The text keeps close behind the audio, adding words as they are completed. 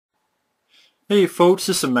Hey folks,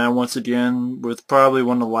 this is Matt once again with probably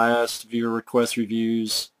one of the last viewer request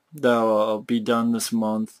reviews that'll be done this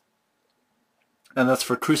month. And that's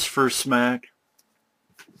for ChristopherSmac,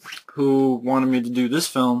 who wanted me to do this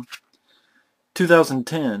film,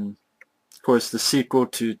 2010. Of course, the sequel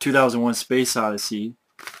to 2001 Space Odyssey,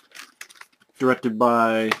 directed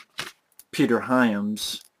by Peter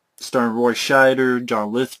Hyams, starring Roy Scheider,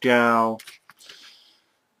 John Lithgow,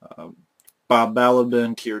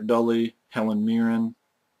 Balaban, Keir, Helen Mirren.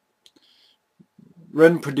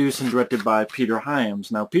 Written, produced, and directed by Peter Hyams.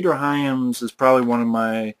 Now, Peter Hyams is probably one of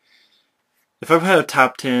my... If I've had a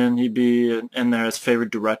top 10, he'd be in there as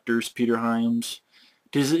favorite directors, Peter Hyams.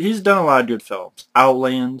 He's done a lot of good films.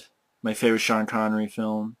 Outland, my favorite Sean Connery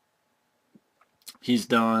film. He's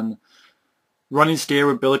done Running Scared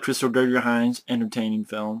with Billy Crystal, Peter Hyams, entertaining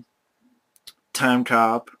film. Time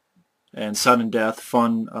Cop and Sudden Death,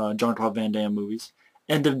 fun Jean-Claude Van Damme movies.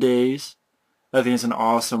 End of Days, I think it's an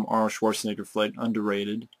awesome Arnold Schwarzenegger flick,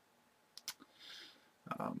 underrated.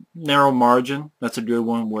 Narrow Margin, that's a good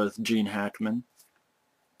one with Gene Hackman.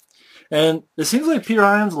 And it seems like Peter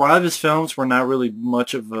Hyams, a lot of his films were not really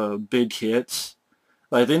much of big hits.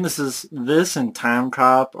 I think this and Time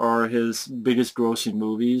Cop are his biggest grossing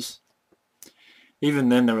movies. Even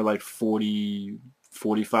then they were like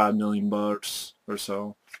 45 million bucks or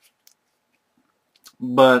so.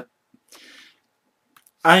 But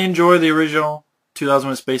I enjoy the original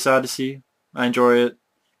 2001 Space Odyssey. I enjoy it.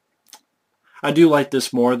 I do like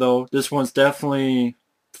this more though. This one's definitely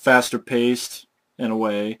faster paced in a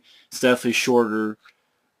way. It's definitely shorter.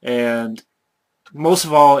 And most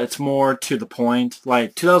of all, it's more to the point.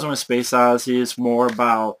 Like 2001 Space Odyssey is more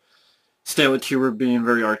about Stanley Kubrick being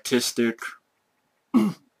very artistic.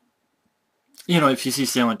 You know, if you see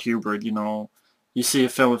Stanley Kubrick, you know, you see a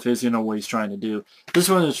film of his, you know what he's trying to do. This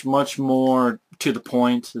one is much more to the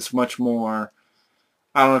point. It's much more,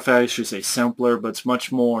 I don't know if I should say simpler, but it's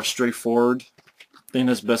much more straightforward. I think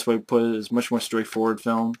that's the best way to put it. It's much more straightforward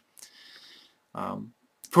film. Of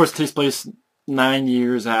course, it takes place 9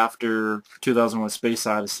 years after 2001 Space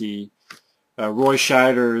Odyssey. Roy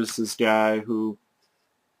Scheider is this guy who,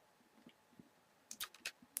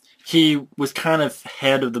 he was kind of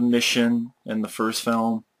head of the mission in the first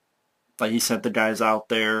film. Like, he sent the guys out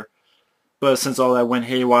there. But since all that went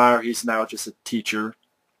haywire, he's now just a teacher.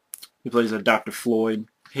 He plays a Dr. Floyd.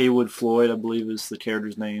 Haywood Floyd, I believe, is the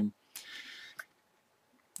character's name.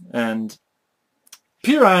 And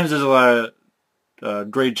Peter Hyams does a lot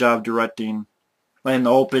of great job directing. Like in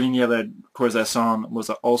the opening, you have that, of course, that song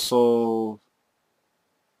was also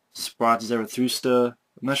Sprats Zarathusta.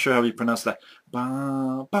 I'm not sure how you pronounce that.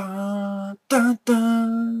 Ba, ba, da,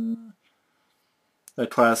 da. That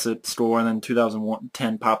classic score, and then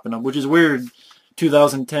 2010 popping up, which is weird.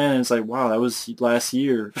 2010, it's like, wow, that was last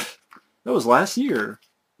year. That was last year,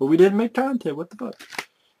 but we didn't make content. What the fuck?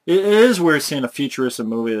 It is weird seeing a futuristic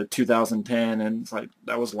movie of 2010, and it's like,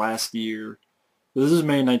 that was last year. This is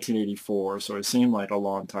May 1984, so it seemed like a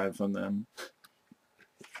long time from then.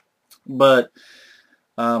 But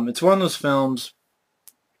it's one of those films.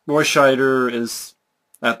 Roy Scheider is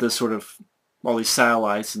at this sort of all these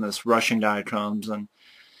satellites, and this Russian guy comes, and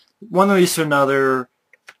one leads to another.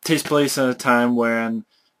 Takes place in a time when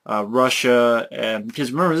Russia and,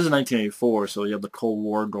 because remember, this is 1984, so you have the Cold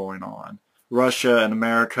War going on. Russia and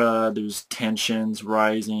America, there's tensions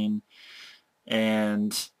rising,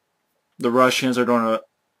 and the Russians are going to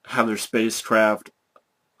have their spacecraft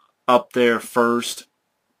up there first.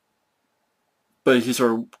 But he's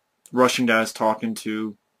sort of Russian guys talking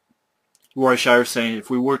to Roy Scheider saying,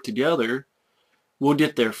 if we work together, we'll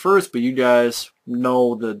get there first, but you guys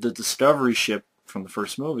know the Discovery ship from the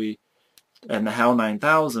first movie and the HAL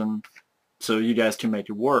 9000, so you guys can make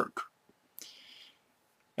it work.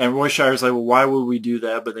 And Roy Scheider's like, well, why would we do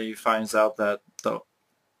that? But then he finds out that the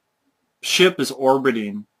ship is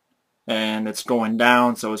orbiting and it's going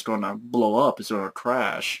down, so it's going to blow up. It's going to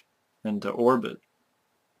crash into orbit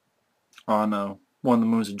on one of the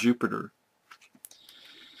moons of Jupiter.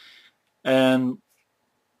 And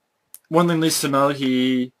one thing leads to another.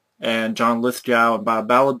 He and John Lithgow and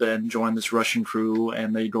Balaban join this Russian crew,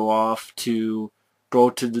 and they go off to go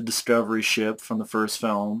to the Discovery ship from the first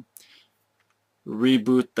film,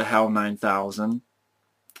 reboot the HAL 9000,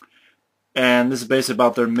 and this is basically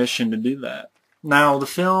about their mission to do that. Now, the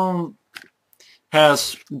film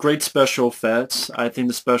has great special effects. I think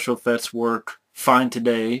the special effects work fine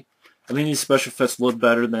today. I think these special effects look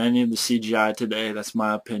better than any of the CGI today. That's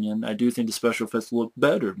my opinion. I do think the special effects look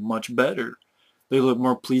better, much better. They look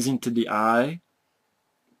more pleasing to the eye.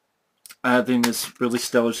 I think it's really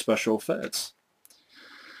stellar special effects.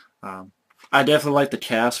 I definitely like the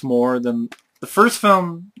cast more than The first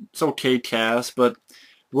film, it's okay cast, but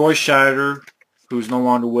Roy Scheider, who's no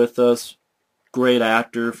longer with us, great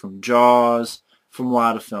actor from Jaws, from a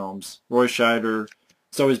lot of films. Roy Scheider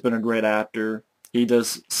has always been a great actor. He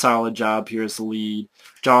does a solid job here as the lead.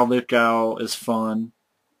 John Lithgow is fun.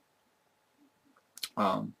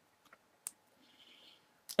 And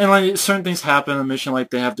like certain things happen in the mission, like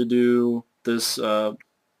they have to do this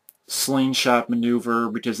slingshot maneuver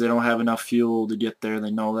because they don't have enough fuel to get there. They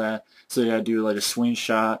know that, so they gotta do like a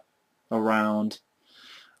slingshot around.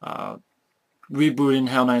 Rebooting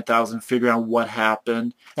Hell 9000, figuring out what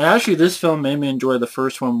happened. And actually, this film made me enjoy the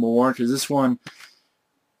first one more because this one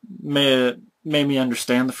made me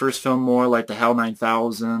understand the first film more, like the Hell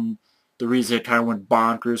 9000. The reason it kind of went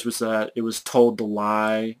bonkers was that it was told to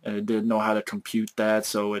lie, and it didn't know how to compute that,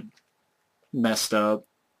 so it messed up.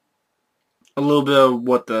 A little bit of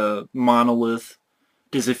what the monolith,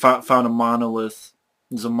 because they found a monolith.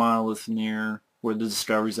 There's a monolith near where the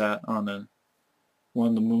Discovery's at on one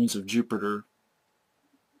of the moons of Jupiter.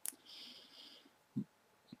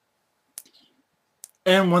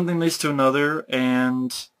 And one thing leads to another,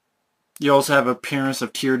 and you also have appearance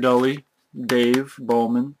of Dullea, Dave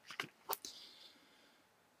Bowman.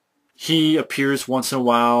 He appears once in a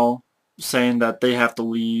while, saying that they have to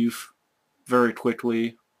leave very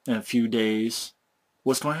quickly in a few days.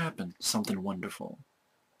 What's going to happen? Something wonderful.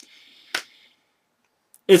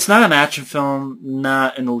 It's not an action film,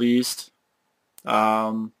 not in the least.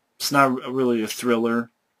 It's not really a thriller.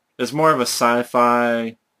 It's more of a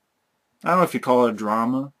sci-fi, I don't know if you call it a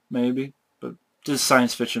drama, maybe, but just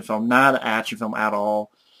science fiction film, not an action film at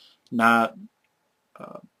all, not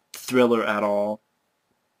thriller at all.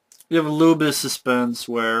 You have a little bit of suspense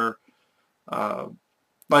where,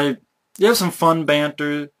 like, you have some fun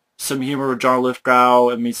banter, some humor with John Lithgow,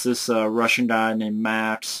 and meets this Russian guy named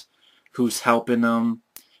Max, who's helping him.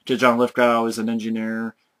 John Lithgow is an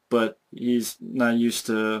engineer, but he's not used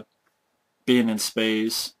to being in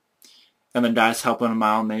space. And the guy's helping him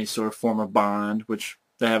out, and they sort of form a bond, which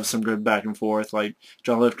they have some good back and forth. Like,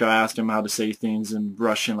 John Lithgow asked him how to say things in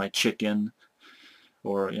Russian, like chicken,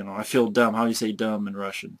 or, you know, I feel dumb. How do you say dumb in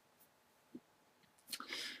Russian?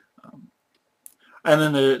 And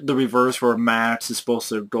then the reverse, where Max is supposed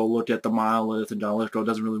to go look at the monolith, and John Lithgow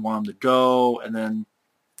doesn't really want him to go, and then,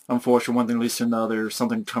 unfortunately, one thing leads to another,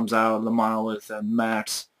 something comes out of the monolith, and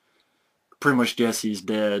Max pretty much guesses he's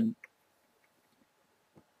dead.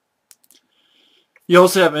 You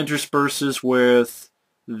also have intersperses with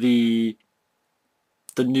the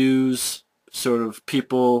news, sort of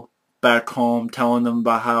people back home telling them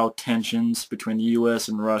about how tensions between the U.S.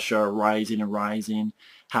 and Russia are rising and rising,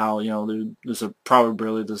 how, you know, there's a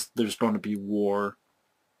probability there's going to be war.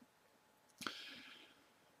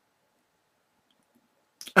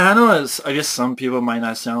 And I know I guess some people might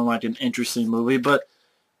not sound like an interesting movie, but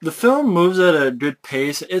the film moves at a good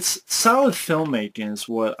pace. It's solid filmmaking is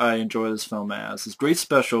what I enjoy this film as. It's great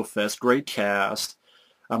special effects, great cast.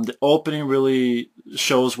 The opening really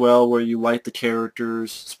shows well where you like the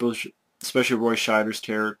characters, especially Roy Scheider's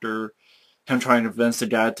character. Him trying to convince the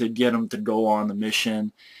guy to get him to go on the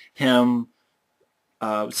mission. Him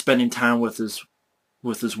spending time with his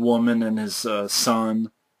woman and his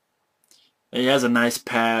son. He has a nice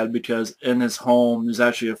pad because in his home there's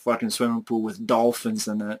actually a fucking swimming pool with dolphins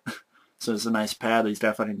in it. So it's a nice pad. He's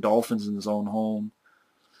got fucking dolphins in his own home.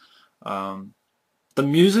 The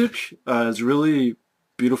music is really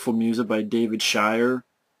beautiful music by David Scheider.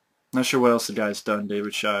 Not sure what else the guy's done,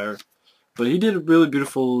 David Scheider. But he did a really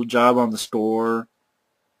beautiful job on the score.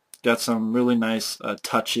 Got some really nice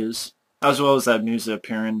touches, as well as that music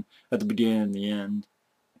appearing at the beginning and the end.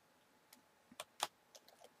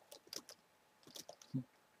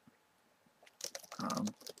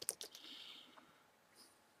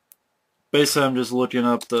 Basically, I'm just looking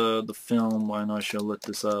up the film. I know I should have looked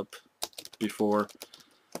this up before.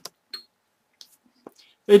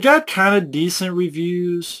 It got kind of decent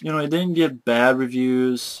reviews. You know, it didn't get bad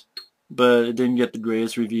reviews, but it didn't get the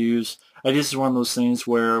greatest reviews. I guess it's one of those things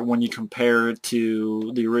where when you compare it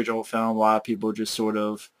to the original film, a lot of people just sort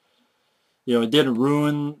of, you know, it didn't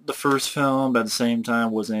ruin the first film, but at the same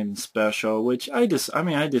time wasn't anything special, which I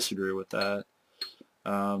disagree with that.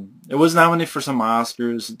 It was nominated for some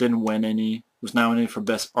Oscars, didn't win any. It was nominated for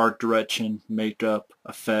Best Art Direction, Makeup,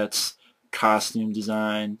 Effects, Costume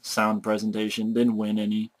Design, Sound Presentation, didn't win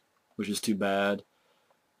any, which is too bad.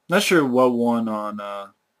 Not sure what won on,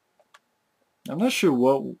 I'm not sure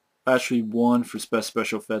what actually won for Best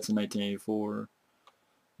Special Effects in 1984,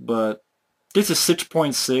 but it's a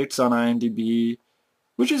 6.6 on IMDb,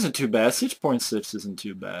 which isn't too bad. 6.6 isn't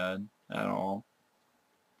too bad at all.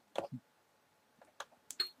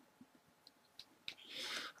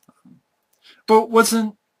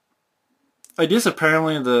 But I guess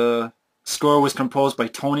apparently the score was composed by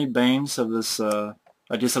Tony Banks of this, I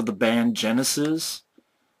guess of the band Genesis,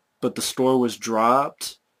 but the score was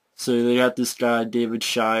dropped. So they got this guy, David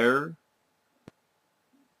Scheider.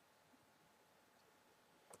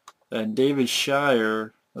 And David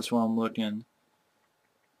Scheider, that's why I'm looking.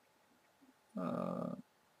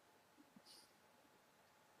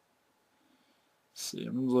 See,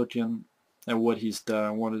 I'm looking at what he's done.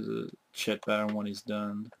 I wanted to check back on what he's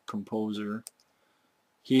done. Composer.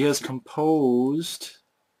 He has composed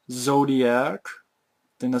Zodiac.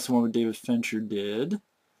 I think that's the one where David Fincher did.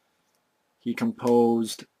 He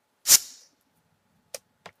composed... I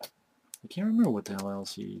can't remember what the hell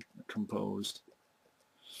else he composed.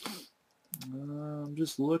 I'm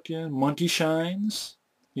just looking. Monkey Shines.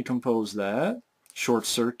 He composed that. Short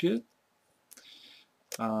Circuit.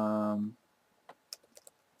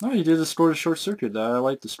 Oh, he did the score to Short Circuit. I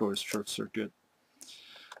like the score to Short Circuit.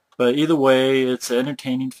 But either way, it's an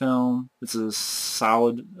entertaining film. It's a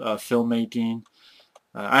solid filmmaking.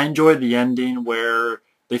 I enjoyed the ending where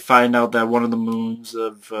they find out that one of the moons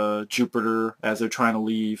of Jupiter, as they're trying to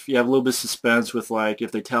leave, you have a little bit of suspense with, like,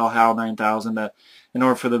 if they tell HAL 9000 that in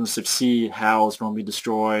order for them to succeed, HAL is going to be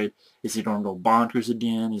destroyed. Is he going to go bonkers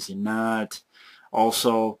again? Is he not?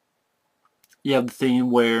 Also, you have the thing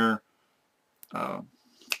where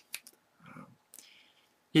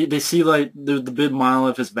they see like the big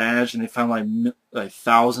monolith has vanished, and they found like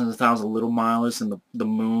thousands and thousands of little monoliths, and the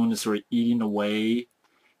moon is sort of eating away.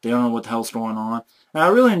 They don't know what the hell's going on. And I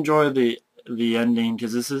really enjoy the ending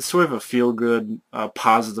because this is sort of a feel-good,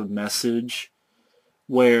 positive message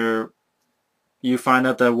where you find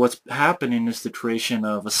out that what's happening is the creation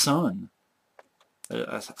of a sun.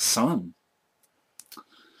 A sun.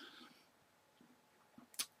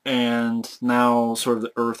 And now sort of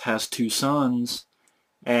the Earth has two suns,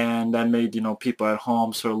 and that made, you know, people at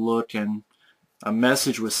home sort of look, and a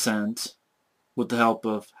message was sent with the help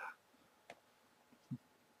of...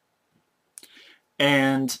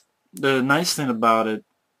 And the nice thing about it,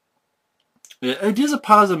 it is a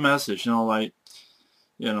positive message, you know, like,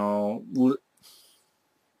 you know,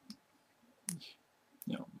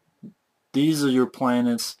 these are your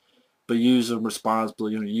planets, but use them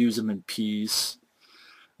responsibly, you know, use them in peace.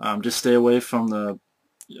 Just stay away from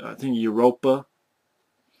I think Europa.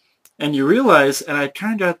 And you realize, and I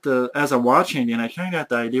kind of got as I'm watching it, and I kind of got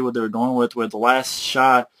the idea what they were going with, where the last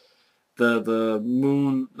shot, the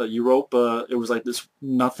moon, the Europa, it was like this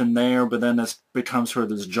nothing there, but then it's becomes sort of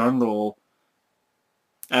this jungle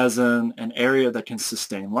as an area that can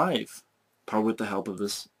sustain life, probably with the help of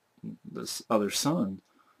this other sun.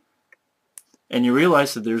 And you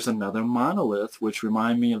realize that there's another monolith, which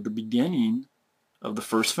remind me of the beginning of the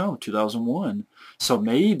first film, 2001. So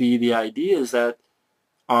maybe the idea is that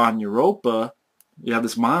on Europa, you have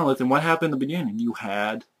this monolith, and what happened in the beginning? You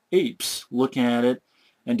had apes looking at it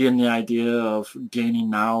and getting the idea of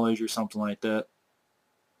gaining knowledge or something like that.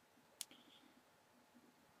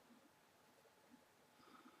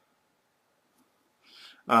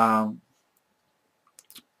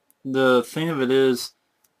 The thing of it is,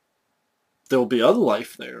 there will be other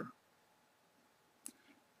life there.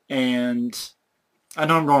 And I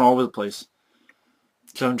know I'm going all over the place,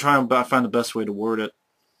 so I'm trying to find the best way to word it.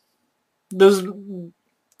 There's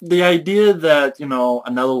the idea that, you know,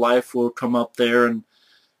 another life will come up there, and,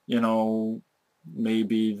 you know,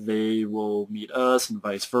 maybe they will meet us and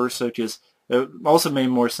vice versa, because it also made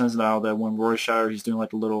more sense now that when Roy Scheider, he's doing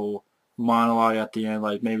like a little monologue at the end,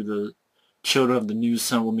 like maybe the children of the new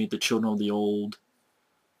sun will meet the children of the old,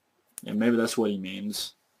 and maybe that's what he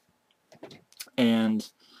means. And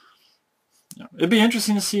you know, it'd be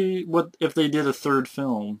interesting to see what if they did a third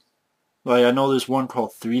film. Like, I know there's one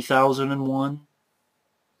called 3001.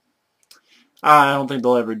 I don't think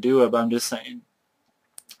they'll ever do it, but I'm just saying,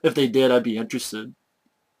 if they did, I'd be interested.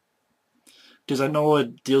 Because I know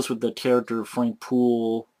it deals with the character Frank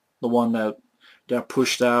Poole, the one that got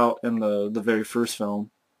pushed out in the very first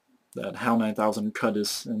film, that HAL 9000 cut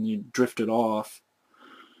us and he drifted off.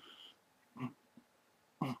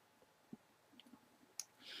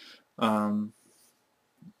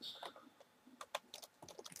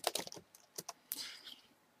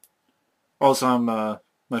 Also, my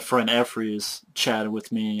friend Effrey is chatting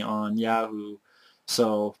with me on Yahoo,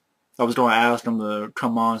 so I was going to ask him to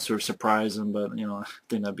come on to surprise him, but, you know, I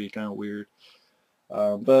think that'd be kind of weird.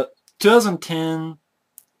 But 2010,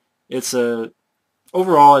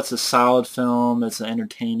 overall, it's a solid film. It's an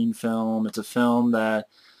entertaining film. It's a film that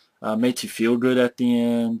makes you feel good at the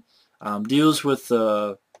end. Deals with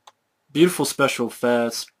beautiful special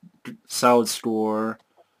effects, solid score.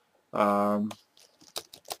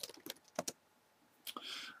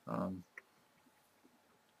 Um,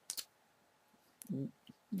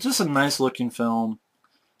 just a nice looking film,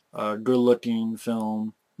 good looking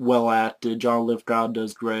film, well acted. John Lithgow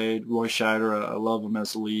does great. Roy Scheider, I love him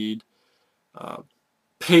as the lead. Uh,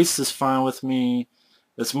 pace is fine with me.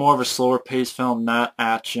 It's more of a slower paced film, not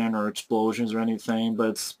action or explosions or anything, but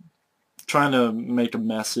it's trying to make a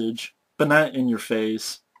message, but not in your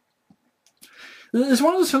face. It's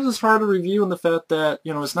one of those films that's hard to review in the fact that,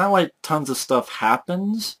 you know, it's not like tons of stuff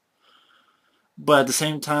happens, but at the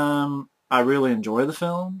same time, I really enjoy the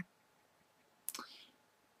film.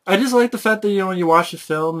 I just like the fact that, you know, you watch the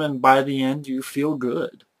film and by the end you feel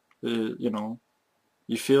good. You know,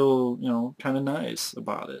 you feel, you know, kind of nice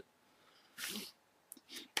about it.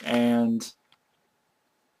 And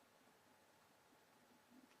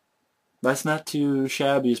that's not too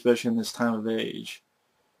shabby, especially in this time of age.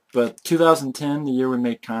 But 2010, the year we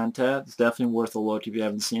made Contact, is definitely worth a look if you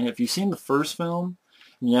haven't seen it. If you've seen the first film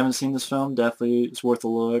and you haven't seen this film, definitely it's worth a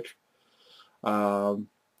look.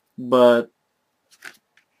 But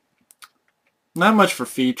not much for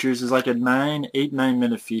features. It's like a 8-9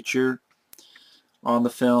 minute feature on the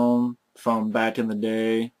film from back in the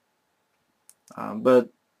day. But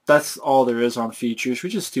that's all there is on features,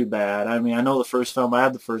 which is too bad. I mean, I know the first film, I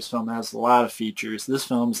had the first film that has a lot of features. This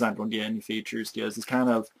film is not going to get any features because it's kind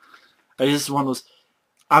of, I just one of those,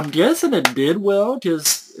 I'm guessing it did well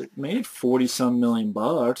because it made 40-some million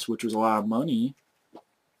bucks, which was a lot of money.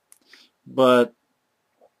 But,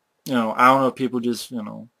 you know, I don't know if people just, you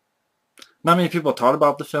know, not many people talk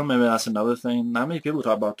about the film. Maybe that's another thing. Not many people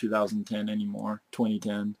talk about 2010 anymore,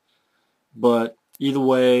 2010. But either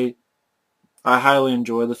way, I highly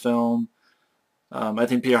enjoy the film. I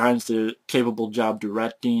think Peter Hyams did a capable job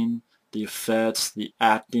directing, the effects, the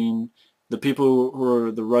acting. The people who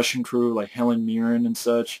are the Russian crew, like Helen Mirren and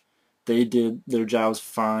such, they did their jobs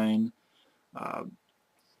fine.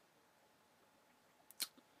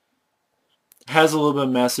 Has a little bit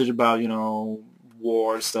of message about, you know,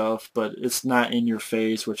 war stuff, but it's not in your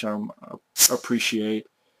face, which I appreciate.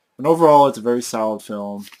 And overall, it's a very solid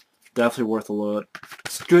film. Definitely worth a look.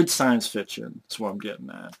 It's good science fiction. That's what I'm getting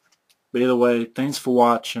at. But either way, thanks for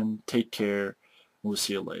watching. Take care. We'll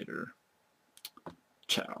see you later.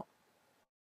 Ciao.